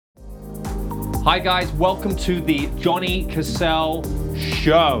Hi guys, welcome to the Johnny Cassell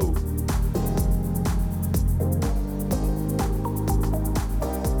Show.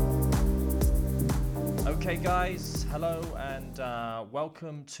 Okay guys, hello and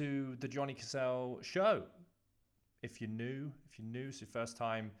welcome to the Johnny Cassell Show. If you're new, it's your first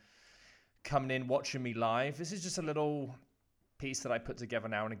time coming in, watching me live, this is just a little piece that I put together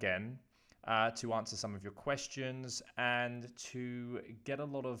now and again to answer some of your questions and to get a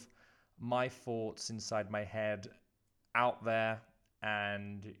lot of my thoughts inside my head out there,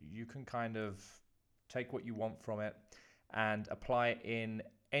 and you can kind of take what you want from it and apply it in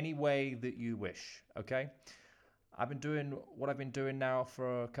any way that you wish. Okay, I've been doing what I've been doing now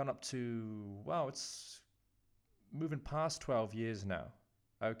for coming up to, well, it's moving past 12 years now.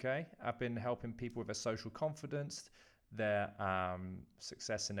 Okay, I've been helping people with their social confidence, their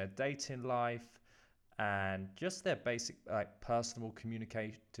success in their dating life, and just their basic personal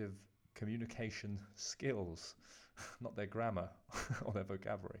communication skills, not their grammar or their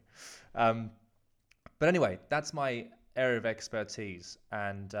vocabulary. But anyway, that's my area of expertise,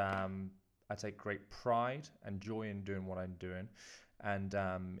 and I take great pride and joy in doing what I'm doing. And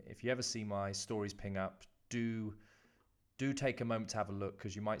if you ever see my stories ping up, do take a moment to have a look,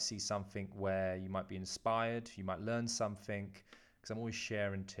 because you might see something where you might be inspired, you might learn something, because I'm always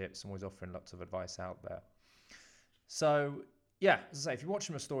sharing tips, I'm always offering lots of advice out there. So yeah, as I say, if you're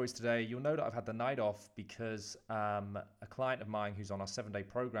watching my stories today, you'll know that I've had the night off because a client of mine who's on our 7-day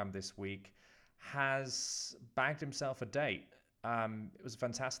program this week has bagged himself a date. It was a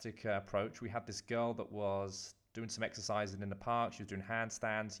fantastic approach. We had this girl that was doing some exercising in the park. She was doing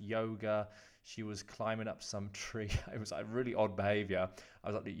handstands, yoga. She was climbing up some tree. It was like really odd behavior. I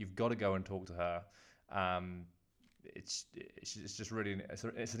was like, you've got to go and talk to her. It's just really,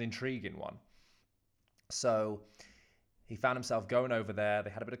 it's an intriguing one. So he found himself going over there. They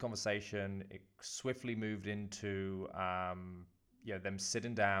had a bit of conversation. It swiftly moved into them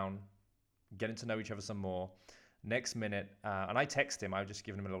sitting down, getting to know each other some more. Next minute, and I text him. I was just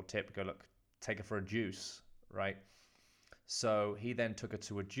giving him a little tip. Go, look, take her for a juice, right? So he then took her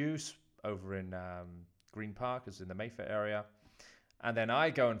to a juice over in Green Park, it's in the Mayfair area. And then I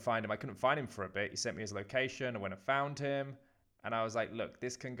go and find him. I couldn't find him for a bit. He sent me his location. I went and found him. And I was like, look,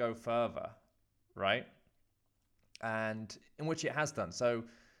 this can go further, right? And in which it has done. So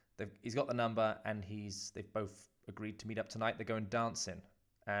he's got the number, and they've both agreed to meet up tonight. They're going dancing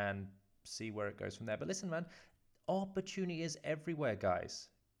and see where it goes from there. But listen, man, opportunity is everywhere, guys,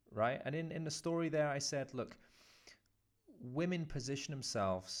 right? And in the story there, I said, look, women position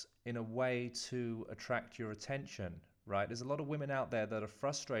themselves in a way to attract your attention, right? There's a lot of women out there that are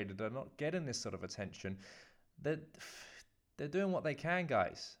frustrated, they're not getting this sort of attention. They're doing what they can,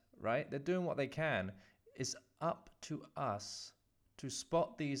 guys, right? They're doing what they can. It's up to us to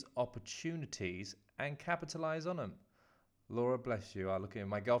spot these opportunities and capitalize on them. Laura, bless you. I look at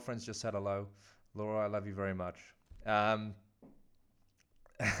my girlfriend's just said hello. Laura, I love you very much.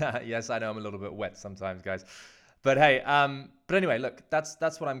 Yes, I know I'm a little bit wet sometimes, guys. But hey, but anyway, look, that's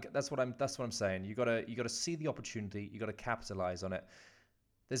what I'm saying. You gotta see the opportunity. You gotta capitalize on it.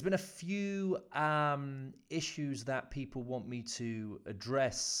 There's been a few issues that people want me to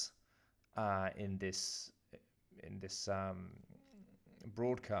address in this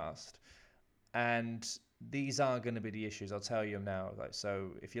broadcast, and these are going to be the issues. I'll tell you now.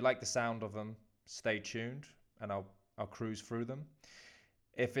 So, if you like the sound of them, stay tuned, and I'll cruise through them.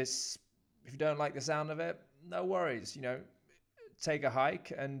 If you don't like the sound of it, no worries. Take a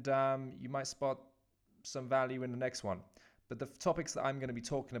hike, and you might spot some value in the next one. But the topics that I'm going to be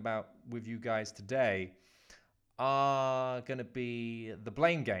talking about with you guys today are going to be the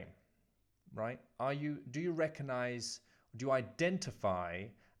blame game, right? Do you recognize, do you identify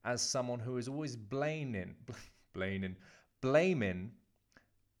as someone who is always blaming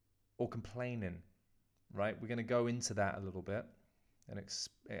or complaining, right? We're going to go into that a little bit and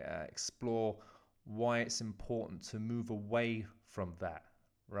explore why it's important to move away from that,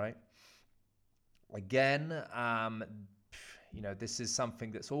 right? Again, this is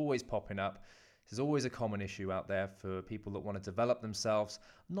something that's always popping up. There's always a common issue out there for people that want to develop themselves,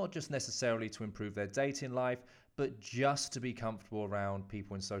 not just necessarily to improve their dating life, but just to be comfortable around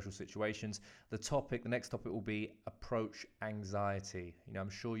people in social situations. The next topic will be approach anxiety. I'm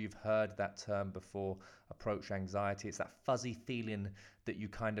sure you've heard that term before, approach anxiety. It's that fuzzy feeling that you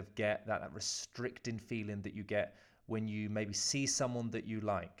kind of get, that restricting feeling that you get when you maybe see someone that you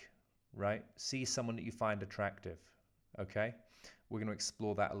like, right? See someone that you find attractive, okay? We're going to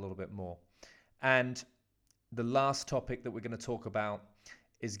explore that a little bit more. And the last topic that we're going to talk about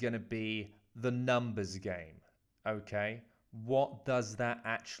is going to be the numbers game, okay? What does that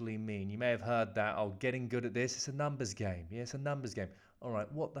actually mean? You may have heard that, oh, getting good at this, it's a numbers game. Yeah, it's a numbers game. All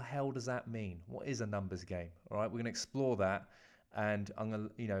right, what the hell does that mean? What is a numbers game? All right, we're going to explore that, and I'm going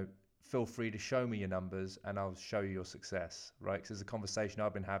to, feel free to show me your numbers and I'll show you your success, right? Because there's a conversation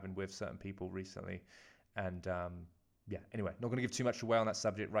I've been having with certain people recently. And yeah, anyway, not going to give too much away on that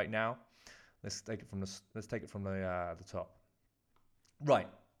subject right now. Let's take it from the top. Right.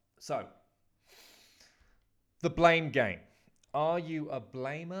 So, the blame game. Are you a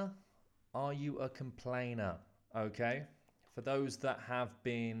blamer? Are you a complainer? Okay. For those that have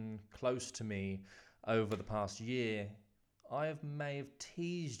been close to me over the past year, may have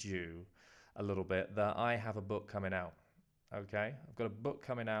teased you a little bit that I have a book coming out. Okay, I've got a book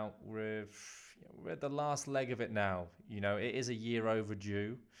coming out we're at the last leg of it now. It is a year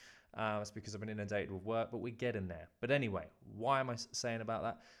overdue. It's because I've been inundated with work, but we're getting there. But anyway, why am I saying about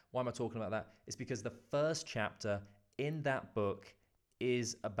that? Why am I talking about that? It's because the first chapter in that book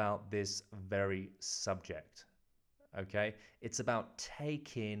is about this very subject. Okay, it's about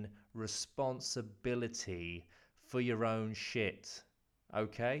taking responsibility for your own shit.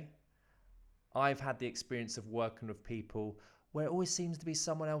 Okay, I've had the experience of working with people where it always seems to be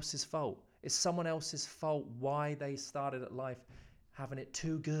someone else's fault. It's someone else's fault why they started at life having it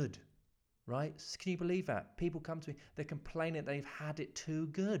too good, right? Can you believe that? People come to me, they're complaining they've had it too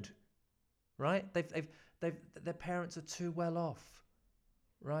good, right? Their parents are too well off,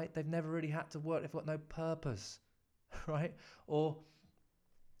 right? They've never really had to work. They've got no purpose, right? Or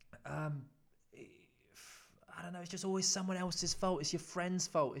I don't know, it's just always someone else's fault. It's your friend's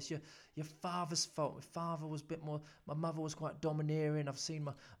fault. It's your father's fault. My father was a bit more, my mother was quite domineering. I've seen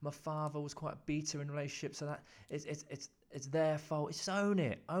my father was quite a beater in relationships. So that it's their fault. It's just own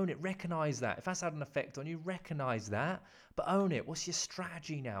it. Own it. Recognize that. If that's had an effect on you, recognize that. But own it. What's your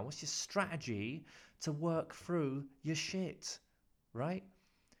strategy now? What's your strategy to work through your shit? Right?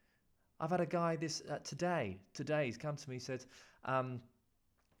 I've had a guy today he's come to me and said, I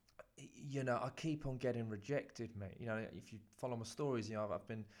keep on getting rejected, mate. If you follow my stories,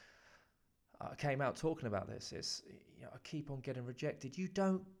 I came out talking about this. I keep on getting rejected. You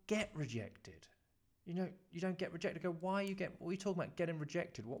don't get rejected. You don't get rejected. I go, what are you talking about getting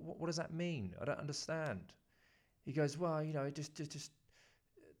rejected? What does that mean? I don't understand. He goes, well, it just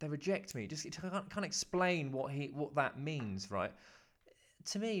they reject me. Just can't explain what that means, right?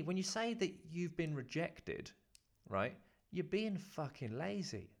 To me, when you say that you've been rejected, right, you're being fucking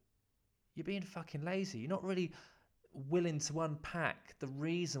lazy. You're being fucking lazy. You're not really willing to unpack the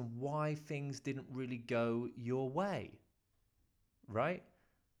reason why things didn't really go your way, right?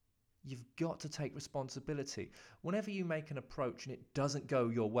 You've got to take responsibility. Whenever you make an approach and it doesn't go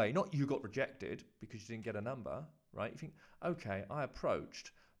your way, not you got rejected because you didn't get a number, right? You think, okay, I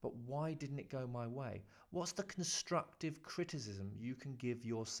approached, but why didn't it go my way? What's the constructive criticism you can give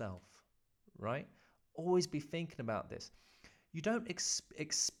yourself, right? Always be thinking about this. You don't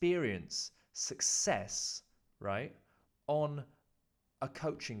experience success, right, on a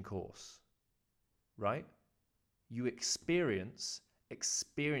coaching course, right? You experience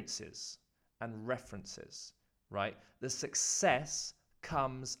experiences and references, right? The success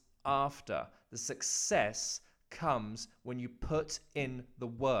comes after. The success comes when you put in the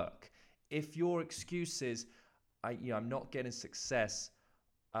work. If your excuse is, I'm not getting success,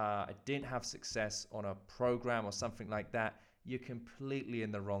 I didn't have success on a program or something like that, you're completely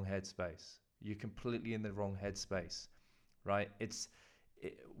in the wrong headspace. You're completely in the wrong headspace, right?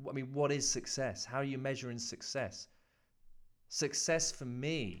 What is success? How are you measuring success? Success for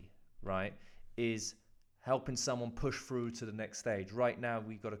me, right, is helping someone push through to the next stage. Right now,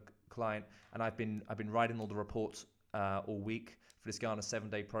 we've got a client, and I've been writing all the reports all week for this guy on a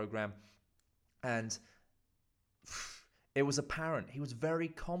 7-day program, and it was apparent he was very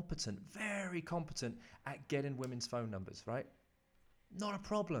competent at getting women's phone numbers, right? Not a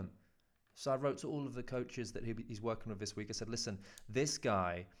problem. So I wrote to all of the coaches that he's working with this week. I said, listen, this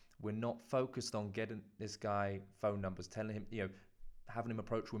guy, we're not focused on getting this guy phone numbers, telling him, having him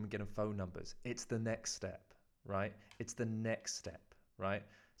approach women, getting phone numbers. It's the next step, right? It's the next step, right?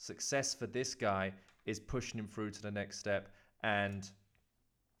 Success for this guy is pushing him through to the next step. And,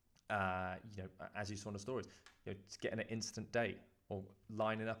 as you saw in the stories, it's getting an instant date or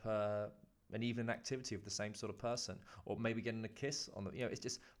lining up an evening activity of the same sort of person, or maybe getting a kiss on the, it's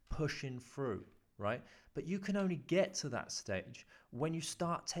just pushing through, right? But you can only get to that stage when you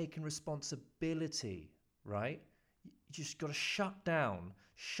start taking responsibility, right? You just got to shut down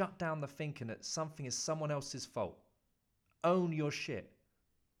the thinking that something is someone else's fault. Own your shit,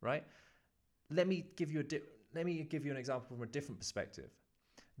 right? Let me give you an example from a different perspective.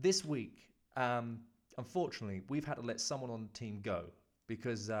 This week, unfortunately, we've had to let someone on the team go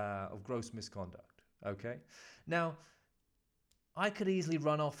because of gross misconduct. Okay, now I could easily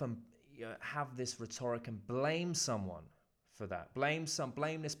run off and have this rhetoric and blame someone for that. Blame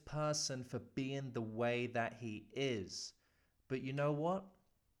this person for being the way that he is. But you know what?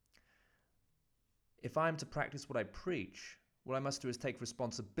 If I'm to practice what I preach, what I must do is take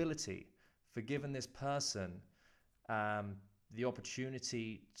responsibility for giving this person um, the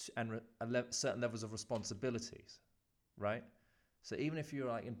opportunity and certain levels of responsibilities, right? So even if you're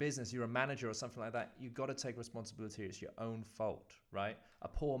like in business, you're a manager or something like that, you've got to take responsibility. It's your own fault, right? A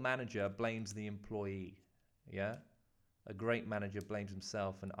poor manager blames the employee, yeah? A great manager blames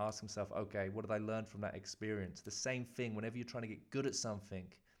himself and asks himself, okay, what did I learn from that experience? The same thing whenever you're trying to get good at something,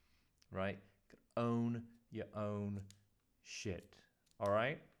 right? Own your own shit, all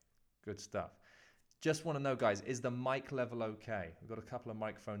right? Good stuff. Just want to know, guys, is the mic level okay? We've got a couple of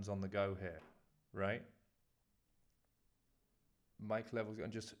microphones on the go here, right? Mic levels,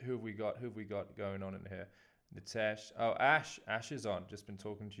 and just who have we got? Who have we got going on in here? Nitesh. Oh, Ash. Ash is on. Just been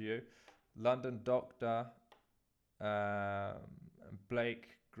talking to you. London Doctor. Blake.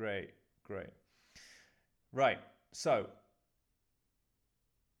 Great. Right. So,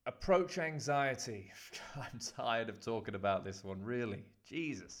 approach anxiety. I'm tired of talking about this one. Really,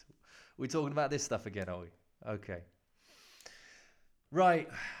 Jesus. We're talking about this stuff again, are we? Okay. Right.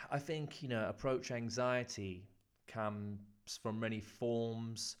 I think approach anxiety comes from many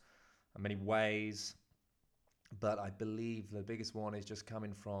forms and many ways, but I believe the biggest one is just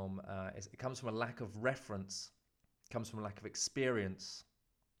coming from it comes from a lack of reference, comes from a lack of experience.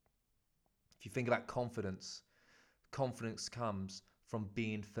 If you think about confidence, confidence comes from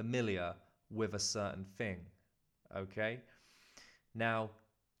being familiar with a certain thing. Okay, now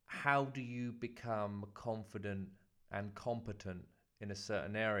how do you become confident and competent in a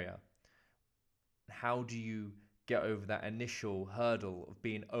certain area? How do you get over that initial hurdle of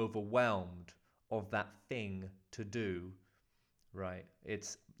being overwhelmed of that thing to do, right?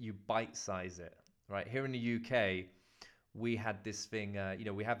 It's you bite size it, right? Here in the UK, we had this thing,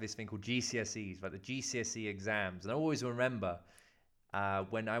 we have this thing called GCSEs, right? The GCSE exams. And I always remember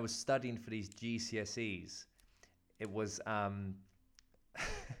when I was studying for these GCSEs, it was,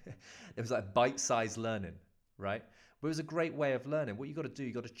 it was like bite-sized learning, right? But it was a great way of learning. What you got to do,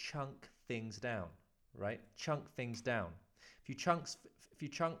 you got to chunk things down, right? Chunk things down. If you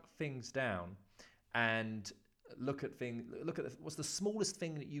chunk things down and look at what's the smallest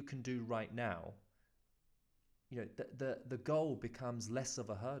thing that you can do right now, the goal becomes less of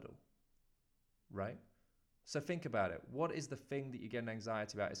a hurdle, right? So think about it. What is the thing that you get an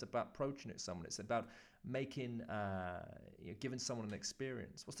anxiety about? It's about approaching it to someone. It's about making, giving someone an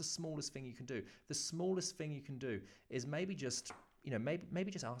experience. What's the smallest thing you can do? The smallest thing you can do is maybe just,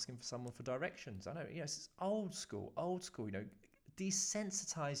 maybe just asking for someone for directions. I know, it's old school.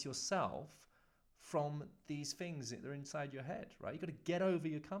 Desensitize yourself from these things that are inside your head, right? You've got to get over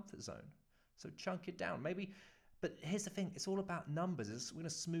your comfort zone. So chunk it down. But here's the thing, it's all about numbers. We're going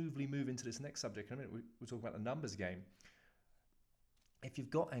to smoothly move into this next subject in a minute. We're talking about the numbers game. If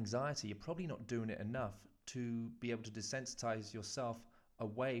you've got anxiety, you're probably not doing it enough to be able to desensitize yourself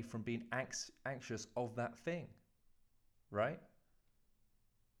away from being anxious of that thing, right?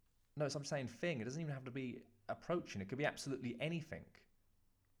 Notice I'm saying thing. It doesn't even have to be approaching. It could be absolutely anything,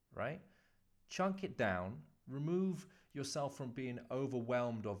 right? Chunk it down, remove yourself from being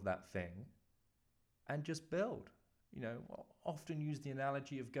overwhelmed of that thing, and just build. Often use the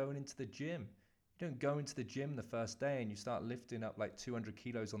analogy of going into the gym. You don't go into the gym the first day and you start lifting up like 200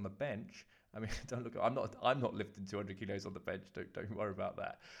 kilos on the bench. I mean, don't look. I'm not lifting 200 kilos on the bench. Don't worry about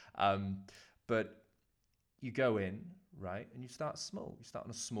that. But you go in, right, and you start small. You start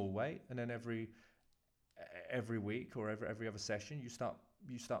on a small weight, and then every week or every other session, you start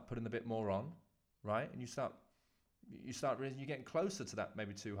putting a bit more on, right, and you start realizing you're getting closer to that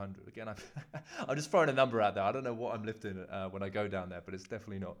maybe 200. Again, I'm just throwing a number out there. I don't know what I'm lifting when I go down there, but it's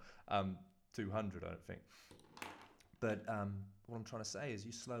definitely not 200, I don't think. But what I'm trying to say is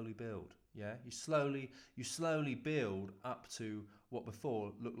you slowly build. Yeah, you slowly build up to what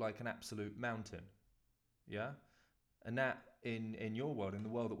before looked like an absolute mountain. Yeah, and that in your world, in the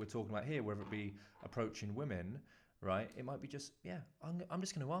world that we're talking about here, whether it be approaching women, right? It might be just, I'm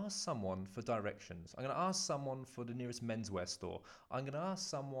just going to ask someone for directions. I'm going to ask someone for the nearest menswear store. I'm going to ask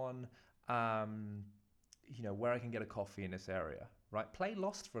someone, where I can get a coffee in this area, right? Play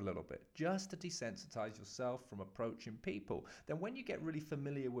lost for a little bit, just to desensitize yourself from approaching people. Then when you get really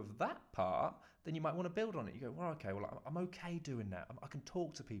familiar with that part, then you might want to build on it. You go, well, okay, I'm okay doing that. I can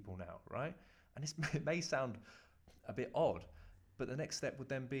talk to people now, right? And it may sound a bit odd, but the next step would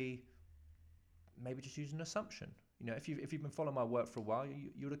then be, maybe just use an assumption. If you've been following my work for a while,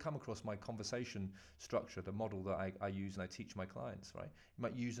 you would have come across my conversation structure, the model that I use and I teach my clients, right? You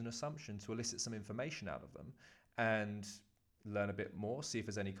might use an assumption to elicit some information out of them and learn a bit more, see if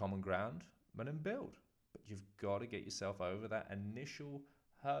there's any common ground, and then build. But you've got to get yourself over that initial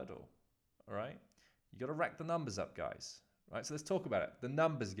hurdle, all right? You got to rack the numbers up, guys, right? So let's talk about it. The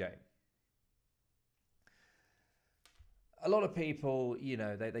numbers game. A lot of people,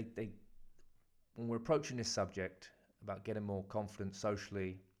 they when we're approaching this subject about getting more confident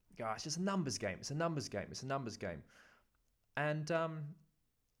socially, go, it's just a numbers game. It's a numbers game. It's a numbers game. And I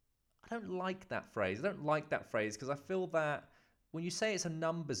don't like that phrase. I don't like that phrase because I feel that when you say it's a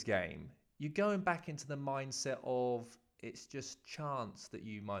numbers game, you're going back into the mindset of it's just chance that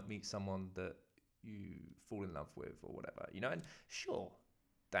you might meet someone that you fall in love with or whatever, and sure,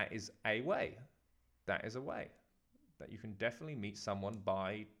 that is a way. That is a way that you can definitely meet someone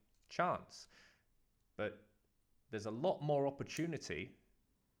by chance. But there's a lot more opportunity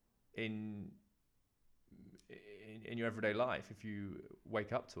in your everyday life if you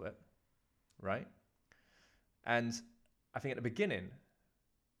wake up to it, right? And I think at the beginning,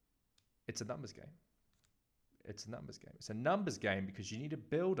 it's a numbers game. It's a numbers game. It's a numbers game because you need to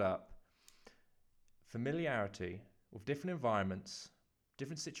build up familiarity with different environments,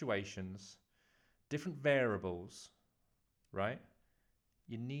 different situations, different variables, right?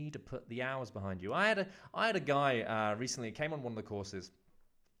 You need to put the hours behind you. I had a guy recently came on one of the courses,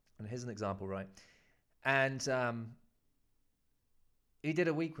 and here's an example, right? And he did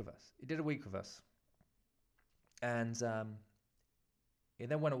a week with us. And he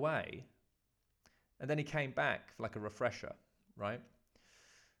then went away, and then he came back for like a refresher, right?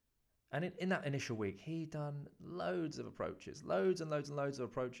 And in that initial week, he'd done loads of approaches, loads and loads of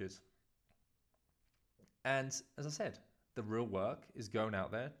approaches. And as I said, the real work is going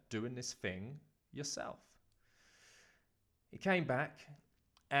out there, doing this thing yourself. He came back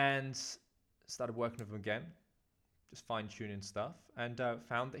and started working with him again, just fine-tuning stuff, and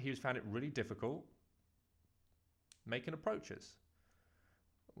found it really difficult making approaches.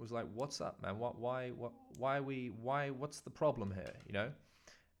 It was like, what's up, man? What's the problem here,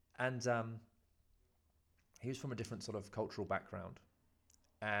 And he was from a different sort of cultural background.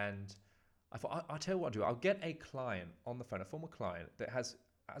 And I thought, I'll tell you what I'll do. I'll get a client on the phone, a former client that has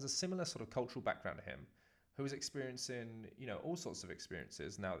a similar sort of cultural background to him, who is experiencing, all sorts of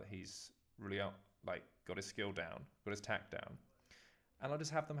experiences now that he's really got his skill down, got his tact down. And I'll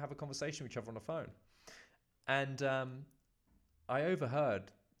just have them have a conversation with each other on the phone. And I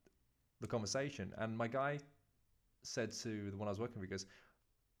overheard the conversation, and my guy said to the one I was working with, he goes,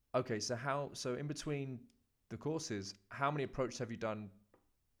 okay, so in between the courses, how many approaches have you done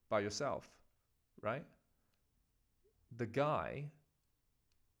by yourself, right? The guy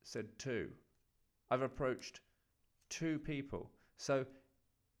said 2. I've approached 2 people. So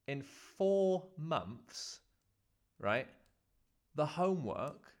in 4 months, right, the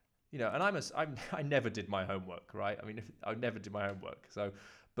homework, and I never did my homework, right? I mean, I never did my homework. So,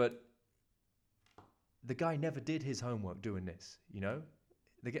 but the guy never did his homework doing this,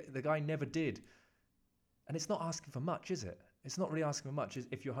 The guy never did. And it's not asking for much, is it? It's not really asking for much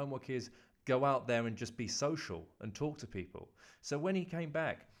if your homework is go out there and just be social and talk to people. So when he came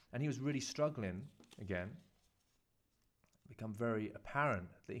back and he was really struggling again, it became very apparent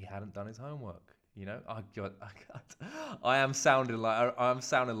that he hadn't done his homework. I am sounding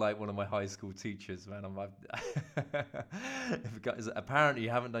like one of my high school teachers, man. Apparently you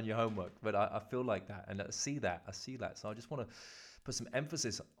haven't done your homework, but I feel like that, and I see that. So I just want to put some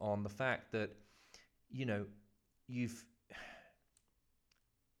emphasis on the fact that, you've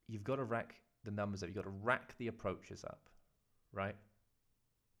got to rack the numbers up. You've got to rack the approaches up, right?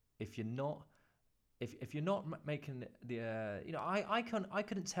 If you're not making the, I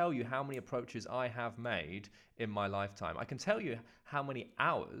couldn't tell you how many approaches I have made in my lifetime. I can tell you how many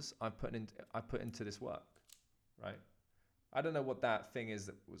hours I put into this work, right? I don't know what that thing is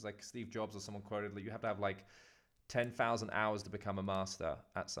that was like Steve Jobs or someone quoted that you have to have like 10,000 hours to become a master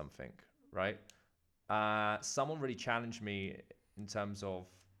at something, right? Someone really challenged me in terms of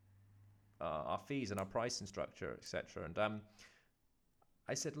our fees and our pricing structure, etc. And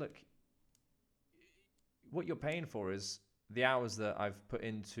I said, look, what you're paying for is the hours that I've put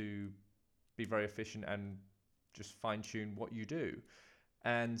in to be very efficient and just fine-tune what you do.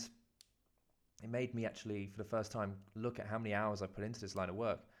 And it made me actually, for the first time, look at how many hours I put into this line of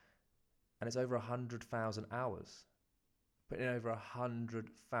work. And it's over 100,000 hours. Put in over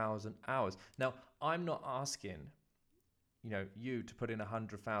 100,000 hours. Now, I'm not asking, you to put in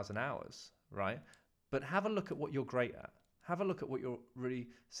 100,000 hours, right? But have a look at what you're great at. Have a look at what you're really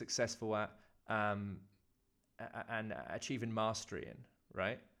successful at um, and achieving mastery in,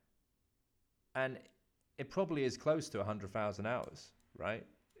 right? And it probably is close to 100,000 hours, right?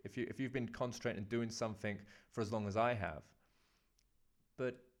 If you've been concentrating and doing something for as long as I have,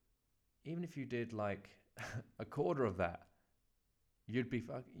 but even if you did like a quarter of that, you'd be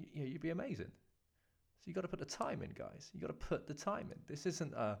amazing. So you got to put the time in, guys. You got to put the time in. This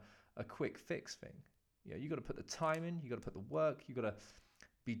isn't a quick fix thing. You got to put the time in. You got to put the work. You got to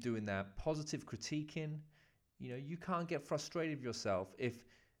be doing that positive critiquing. You can't get frustrated with yourself if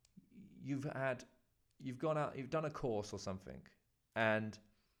you've gone out, you've done a course or something, and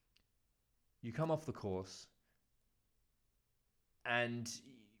you come off the course, and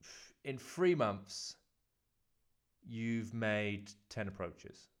in 3 months you've made 10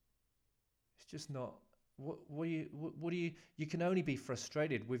 approaches. It's just not. What do you can only be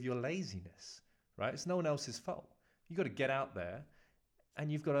frustrated with your laziness, right? It's no one else's fault. You got to get out there,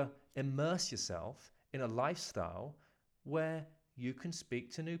 and you've got to immerse yourself in a lifestyle where you can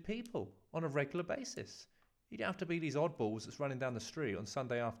speak to new people on a regular basis. You don't have to be these oddballs that's running down the street on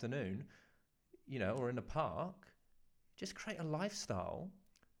Sunday afternoon, or in a park. Just create a lifestyle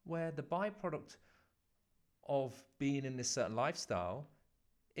where the byproduct of being in this certain lifestyle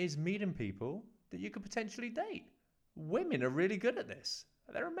is meeting people that you could potentially date. Women are really good at this.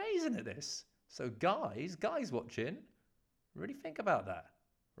 They're amazing at this. So guys watching, really think about that,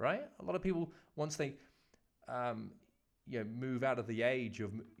 right? A lot of people, once they move out of the age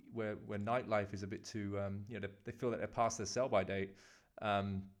of where nightlife is a bit too, they feel that they're past their sell-by date,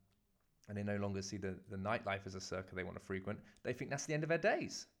 and they no longer see the nightlife as a circle they want to frequent. They think that's the end of their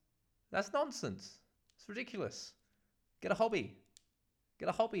days. That's nonsense. It's ridiculous. Get a hobby. Get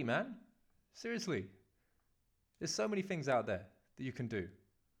a hobby, man. Seriously. There's so many things out there that you can do.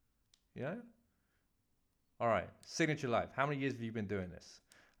 All right. Signature Life. How many years have you been doing this?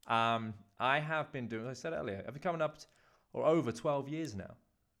 I have been doing, as I said earlier, I've been coming up or over 12 years now.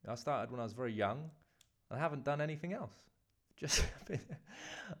 I started when I was very young. I haven't done anything else. Just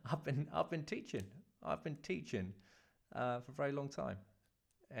I've been teaching. I've been teaching for a very long time,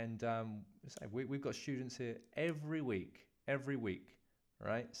 and we've got students here every week,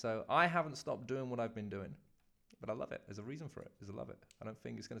 right? So I haven't stopped doing what I've been doing, but I love it. There's a reason for it. I love it. I don't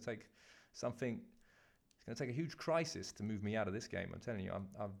think it's going to take something. It's going to take a huge crisis to move me out of this game. I'm telling you,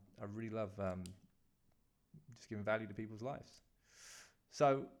 I really love just giving value to people's lives.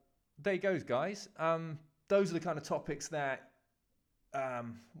 So there you goes, guys. Those are the kind of topics that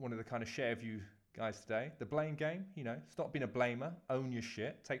wanted to kind of share with you guys today. The blame game, stop being a blamer, own your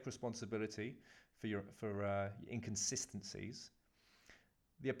shit, take responsibility for your inconsistencies.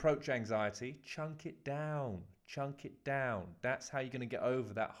 The approach anxiety, chunk it down. That's how you're going to get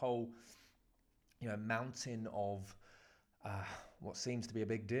over that whole, mountain of what seems to be a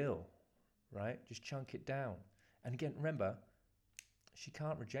big deal, right? Just chunk it down. And again, remember, she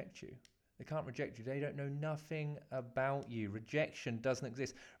can't reject you. They can't reject you. They don't know nothing about you. Rejection doesn't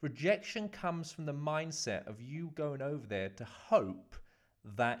exist. Rejection comes from the mindset of you going over there to hope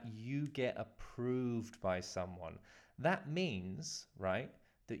that you get approved by someone. That means, right,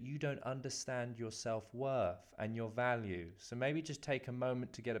 that you don't understand your self-worth and your value. So maybe just take a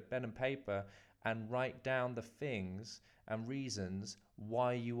moment to get a pen and paper and write down the things and reasons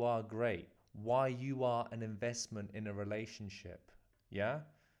why you are great, why you are an investment in a relationship. Yeah?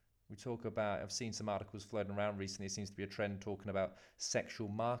 We talk about, I've seen some articles floating around recently, it seems to be a trend talking about sexual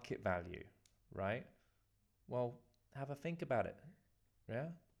market value, right? Well, have a think about it. Yeah?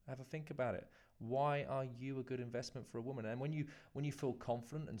 Have a think about it. Why are you a good investment for a woman? And when you feel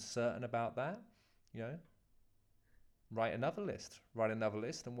confident and certain about that, write another list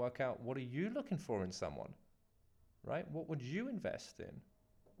and work out, what are you looking for in someone, right? What would you invest in,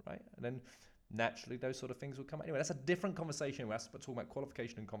 right? And then naturally those sort of things will come. Anyway, that's a different conversation. We're talking about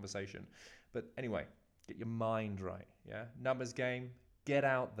qualification and conversation. But anyway, get your mind right, yeah? Numbers game, get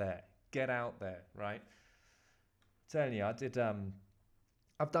out there, right? Telling you,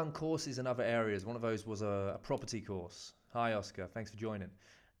 I've done courses in other areas. One of those was a property course. Hi, Oscar. Thanks for joining.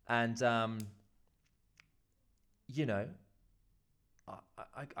 And,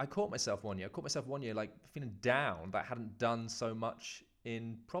 I caught myself one year like feeling down that I hadn't done so much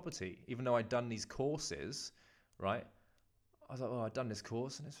in property, even though I'd done these courses, right? I was like, I've done this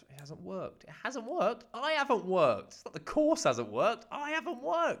course and it hasn't worked. It hasn't worked? I haven't worked. It's not the course hasn't worked. I haven't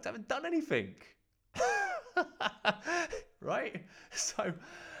worked. I haven't done anything. Right? So,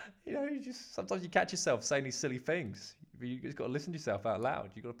 sometimes you catch yourself saying these silly things. You just got to listen to yourself out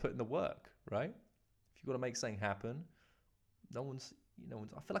loud. You've got to put in the work, right? If you've got to make something happen, I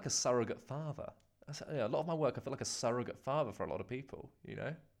feel like a surrogate father. A lot of my work, I feel like a surrogate father for a lot of people,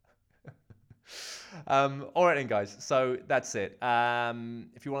 All right then, guys. So that's it.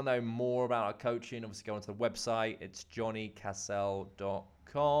 If you want to know more about our coaching, obviously go onto the website. It's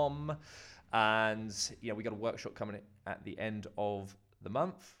johnnycassell.com. And yeah, we got a workshop coming at the end of the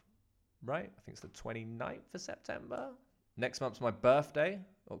month, right? I think it's the 29th of September. Next month's my birthday,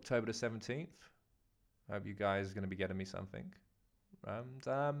 October the 17th. I hope you guys are going to be getting me something.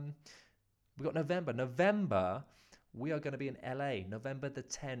 And we got November. November, we are going to be in LA. November the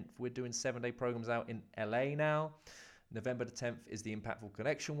 10th, we're doing 7-day programs out in LA now. November the 10th is the Impactful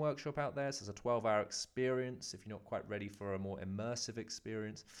Connection workshop out there. So it's a 12-hour experience if you're not quite ready for a more immersive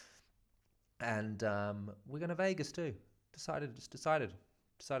experience. And we're going to Vegas too. Decided.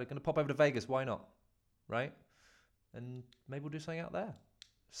 Going to pop over to Vegas. Why not? Right? And maybe we'll do something out there.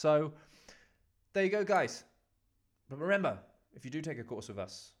 So there you go, guys. But remember, if you do take a course with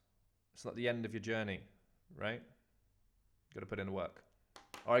us, it's not the end of your journey, right? Got to put in the work.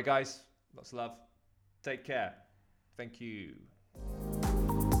 All right, guys. Lots of love. Take care. Thank you.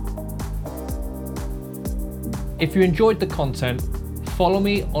 If you enjoyed the content, follow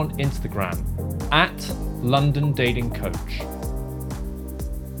me on Instagram @London Dating Coach.